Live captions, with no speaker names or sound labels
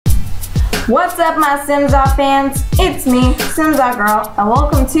What's up, my Sims.Art fans? It's me, Sims.Art Girl, and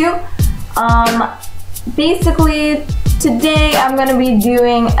welcome to, basically, today I'm going to be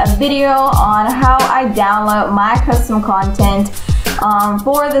doing a video on how I download my custom content,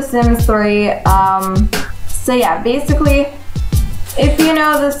 for The Sims 3. So yeah, basically, if you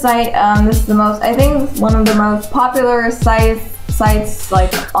know the site, this is the most, I think, one of the most popular sites,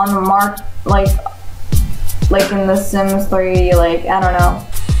 like, on the market, like in The Sims 3, like, I don't know.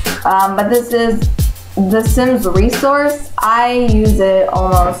 But this is TheSimsResource. I use it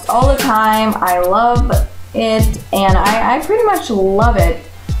almost all the time. I love it, and I pretty much love it.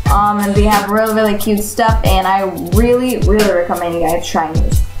 And they have really cute stuff, and I really recommend you guys trying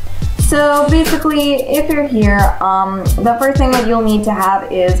this. So basically, if you're here, the first thing that you'll need to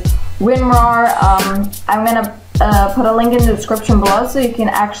have is WinRAR. I'm gonna put a link in the description below so you can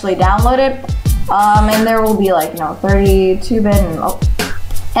actually download it. And there will be, like, 32-bit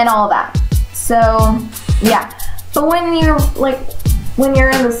and all that. So yeah, but when you're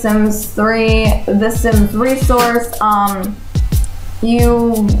in The Sims 3, The Sims Resource,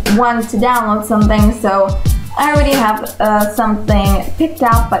 you want to download something. So I already have something picked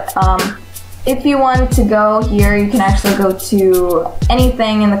out, but if you want to go here, you can actually go to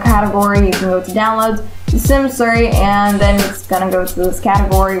anything in the category. You can go to downloads, The Sims 3, and then it's gonna go to this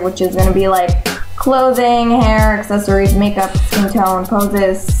category, which is gonna be like clothing, hair, accessories, makeup, skin tone,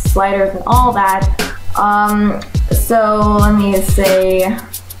 poses, sliders, and all that. So let me say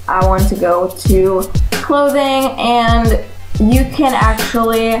I want to go to clothing, and you can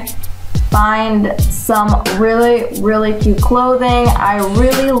actually find some really cute clothing. I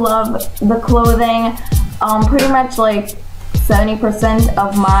really love the clothing. Pretty much like 70%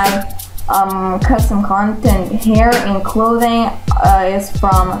 of my custom content here in clothing is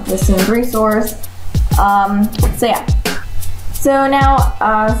from The Sims Resource. So yeah. So now,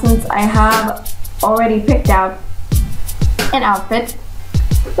 since I have already picked out an outfit,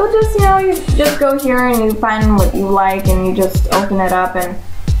 so just, you just go here and you find what you like, and you just open it up, and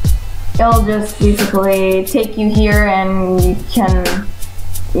it'll just basically take you here, and you can,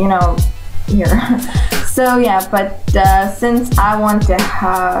 here. So yeah, but since I want to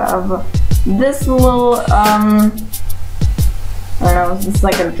have this little, I don't know, is this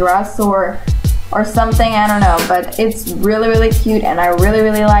like a dress or something, I don't know, but it's really cute, and I really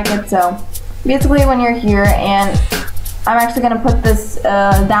like it. So basically, when you're here, and I'm actually gonna put this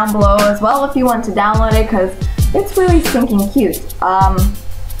down below as well if you want to download it, because it's really stinking cute.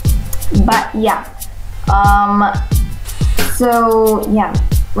 But yeah, so yeah,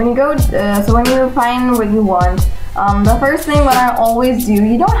 when you go, so when you find what you want, the first thing what I always do,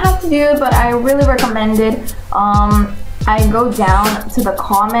 you don't have to do it, but I really recommend it. I go down to the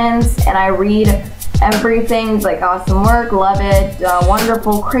comments and I read everything. It's like, awesome work, love it,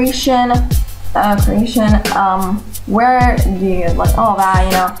 wonderful creation, where do you like all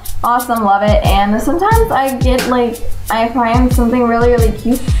that, awesome, love it. And sometimes I get I find something really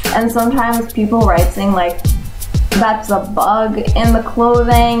cute, and sometimes people write saying like, that's a bug in the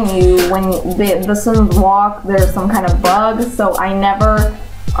clothing. When the Sims walk, there's some kind of bug, so I never,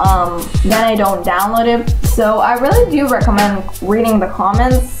 then I don't download it. So I really do recommend reading the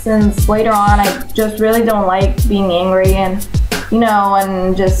comments, since later on I just really don't like being angry and,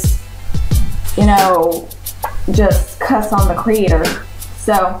 and just cuss on the creator.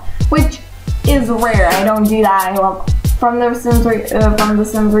 So, which is rare. I don't do that. I love from the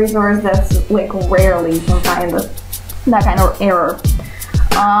Sims Resource. That's like rarely you can find that kind of error.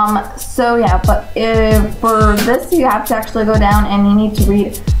 So yeah, but for this you have to actually go down and you need to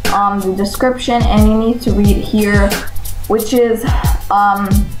read the description, and you need to read here, which is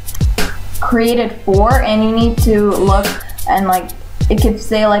created for, and you need to look, and it could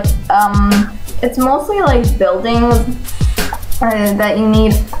say it's mostly like buildings that you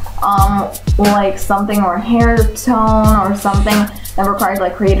need like something, or hair tone or something that requires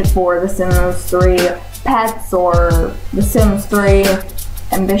created for The Sims 3 pets, or The Sims 3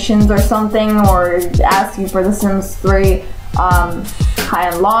 ambitions or something, or ask you for The Sims 3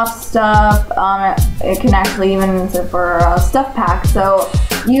 high-end loft stuff. It can actually even say for a stuff pack, so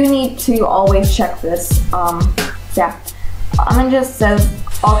you need to always check this. Yeah, it just says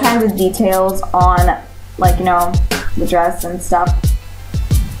all kinds of details on the dress and stuff.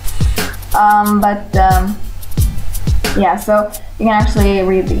 Yeah, so you can actually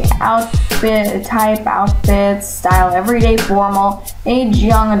read the outfit type, outfits, style, everyday, formal, age,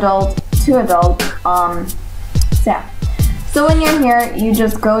 young adult to adult. So yeah. So when you're here, you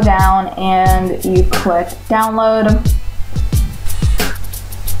just go down and you click download,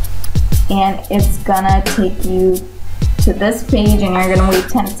 and it's gonna take you to this page, and you're gonna wait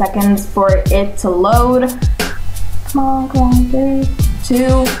 10 seconds for it to load. Come on, 3,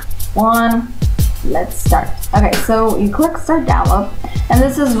 2, 1, let's start. Okay, so you click start download, and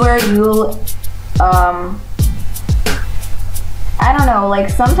this is where you'll, I don't know, like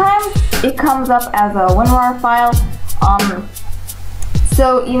sometimes it comes up as a WinRAR file,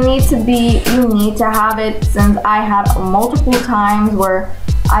 so you need to have it, since I had multiple times where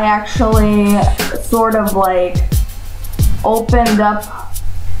I actually sort of like opened, you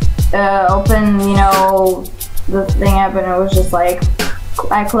know, the thing up, and it was just like,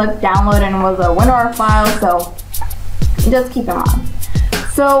 I clicked download and it was a WinRAR file, so just keep in mind.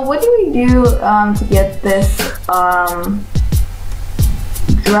 So what do we do to get this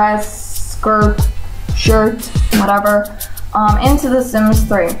dress, skirt, shirt, whatever, into The Sims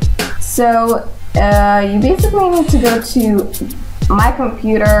 3? So you basically need to go to My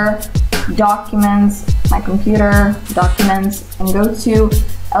Computer, Documents, and go to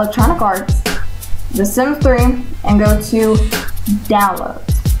Electronic Arts, The Sims 3, and go to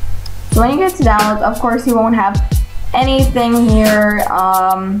Downloads. So when you get to Downloads, of course you won't have anything here.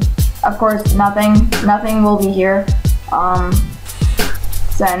 Of course nothing will be here. So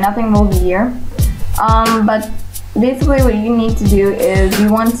nothing will be here. But basically what you need to do is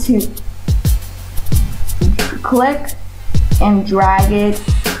you want to click and drag it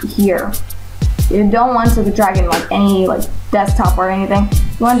here. You don't want to drag it like any like desktop or anything.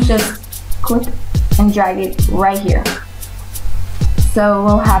 You want to just click and drag it right here. So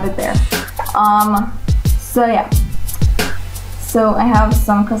we'll have it there. So yeah. So I have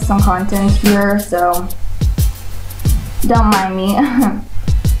some custom content here, so don't mind me.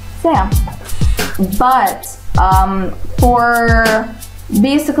 So yeah. But for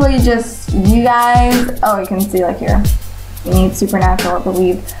basically just you guys, oh, you can see like here, you need Supernatural, I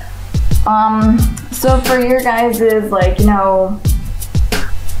believe. So for your guys is like, you know,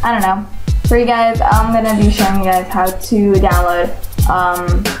 I don't know. For you guys, I'm gonna be showing you guys how to download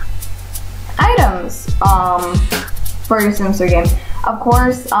items for your Sims 3 game. Of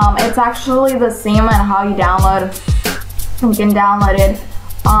course, it's actually the same on how you download. You can download it,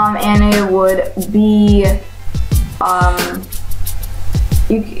 and it would be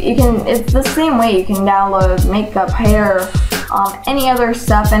you can. It's the same way you can download makeup, hair, any other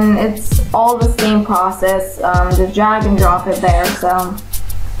stuff, and it's all the same process. Just drag and drop it there. So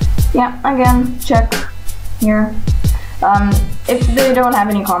yeah, again, check here. If they don't have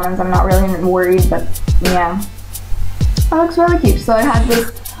any comments, I'm not really worried, but yeah. It looks really cute. So I had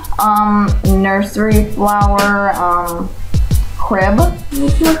this nursery flower crib,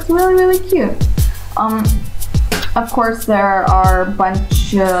 which looks really, really cute. Of course, there are a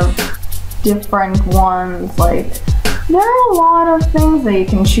bunch of different ones. Like, there are a lot of things that you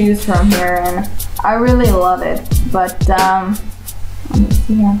can choose from here, and I really love it. But let me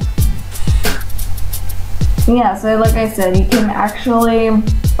see here. Yeah, so like I said, you can actually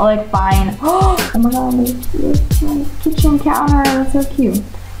like find, oh my god, this nice kitchen counter, that's so cute.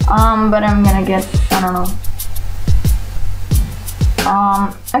 But I'm gonna get, I don't know.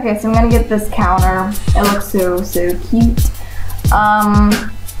 Okay, so I'm gonna get this counter. It looks so cute.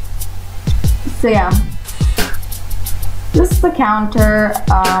 So yeah, this is the counter.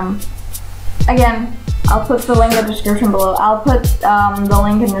 Again, I'll put the link in the description below. I'll put the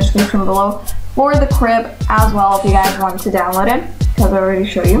link in the description below for the crib as well if you guys want to download it, because I already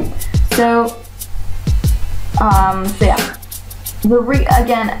showed you. So, so yeah.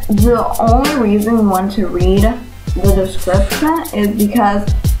 Again, the only reason you want to read the description is because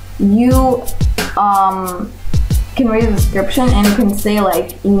you can read the description and it can say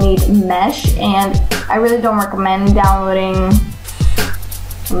like you need mesh, and I really don't recommend downloading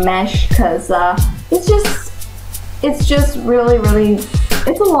mesh because it's just really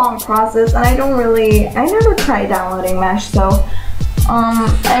it's a long process, and I never tried downloading mesh, so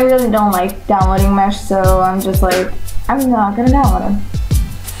I really don't like downloading mesh, so I'm just like, I'm not gonna download it.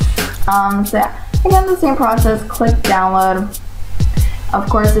 So yeah, again, the same process, click download. Of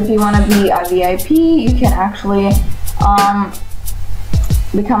course, if you want to be a VIP, you can actually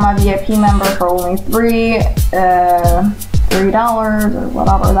become a VIP member for only $3 or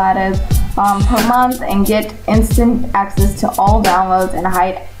whatever that is per month, and get instant access to all downloads and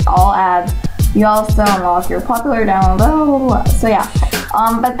hide all ads. You also unlock your popular downloads, blah, blah, blah. So yeah,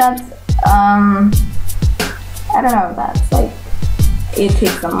 but that's I don't know, that's like, it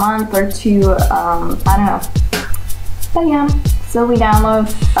takes a month or two, I don't know. But yeah, so we download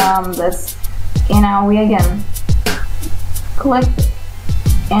this, and now we again click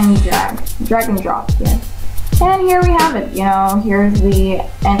and drag and drop here. And here we have it, you know, here's the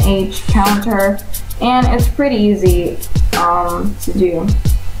NH counter. and it's pretty easy to do.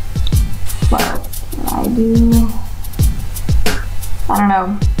 What else can I do? I don't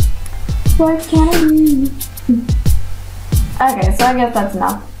know. What can I do? Okay, so I guess that's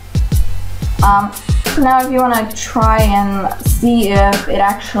enough. Now if you want to try and see if it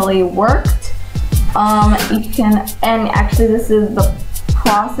actually worked, you can, and actually this is the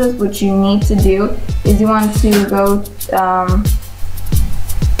process which you need to do, is you want to go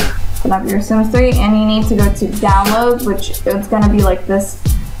open up your Sims 3 and you need to go to downloads, which it's going to be like this,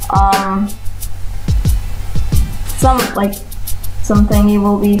 something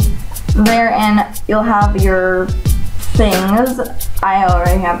will be there, and you'll have your things. I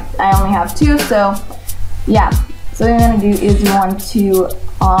only have 2, so yeah. So what you're gonna do is you want to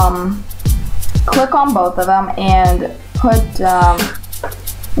click on both of them and put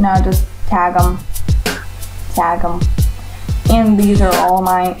just tag them, and these are all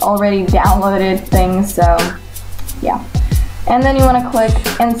my already downloaded things, so yeah. And then you want to click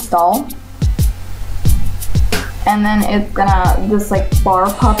install, and then it's gonna, this like bar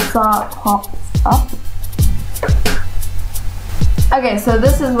pops up. Okay, so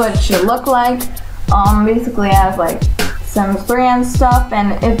this is what it should look like. Basically it has like Sims 3 and stuff,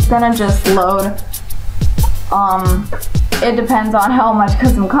 and it's gonna just load. It depends on how much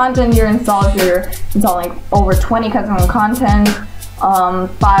custom content you're installing. If you're installing over 20 custom content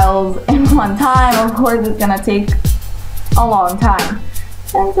files in one time, of course it's gonna take a long time.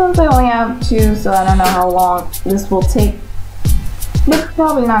 And since I only have 2, so I don't know how long this will take. It's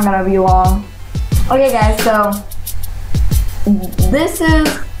probably not gonna be long. Okay guys, so this is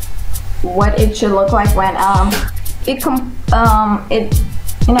what it should look like when it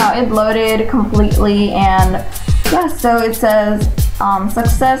loaded completely, and yeah, so it says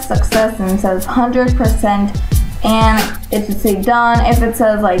success, and it says 100%, and it should say done. If it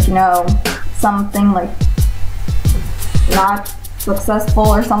says like something like not successful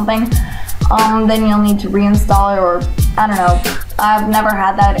or something, then you'll need to reinstall it, or I don't know. I've never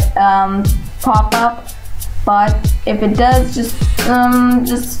had that pop up. But if it does, just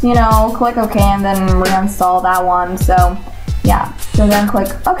click OK and then reinstall that one. So yeah, so then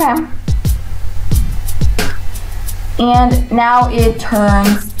click OK. And now it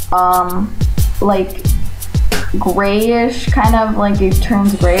turns like grayish, kind of like it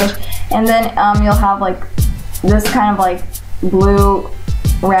turns grayish, and then you'll have like this kind of like blue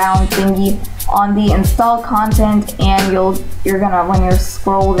round thingy on the installed content, and you're gonna, when you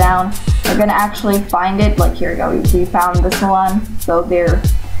scroll down, you're gonna actually find it. Like, here we go, we found this one. So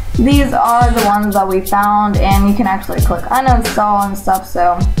these are the ones that we found, and you can actually click uninstall and stuff.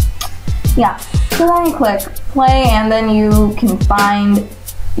 So yeah, so then you click play, and then you can find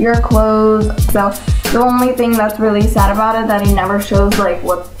your clothes. So the only thing that's really sad about it, that it never shows like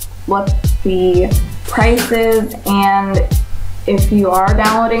what the price is, and if you are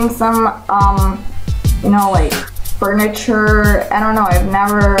downloading some like furniture, I don't know, I've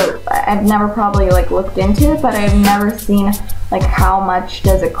never probably like looked into it, but I've never seen like how much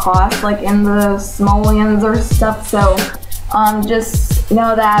does it cost, like in the simoleons or stuff. So just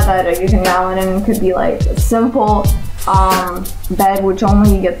know that you can download, and it could be like a simple bed, which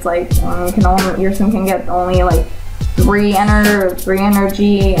only gets like your sim can get only like 3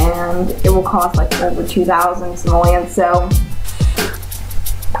 energy, and it will cost like over 2,000 simoleons. So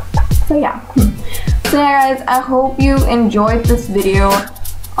yeah. So yeah guys, I hope you enjoyed this video.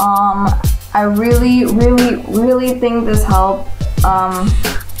 I really think this helped.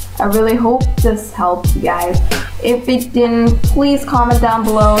 I really hope this helped you guys. If it didn't, please comment down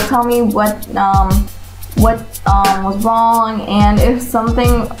below. Tell me what was wrong, and if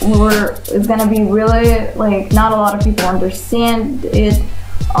something is gonna be really like not a lot of people understand it,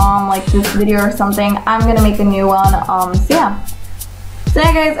 like this video or something, I'm gonna make a new one. So yeah. So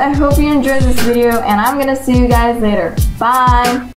yeah guys, I hope you enjoyed this video, and I'm gonna see you guys later. Bye!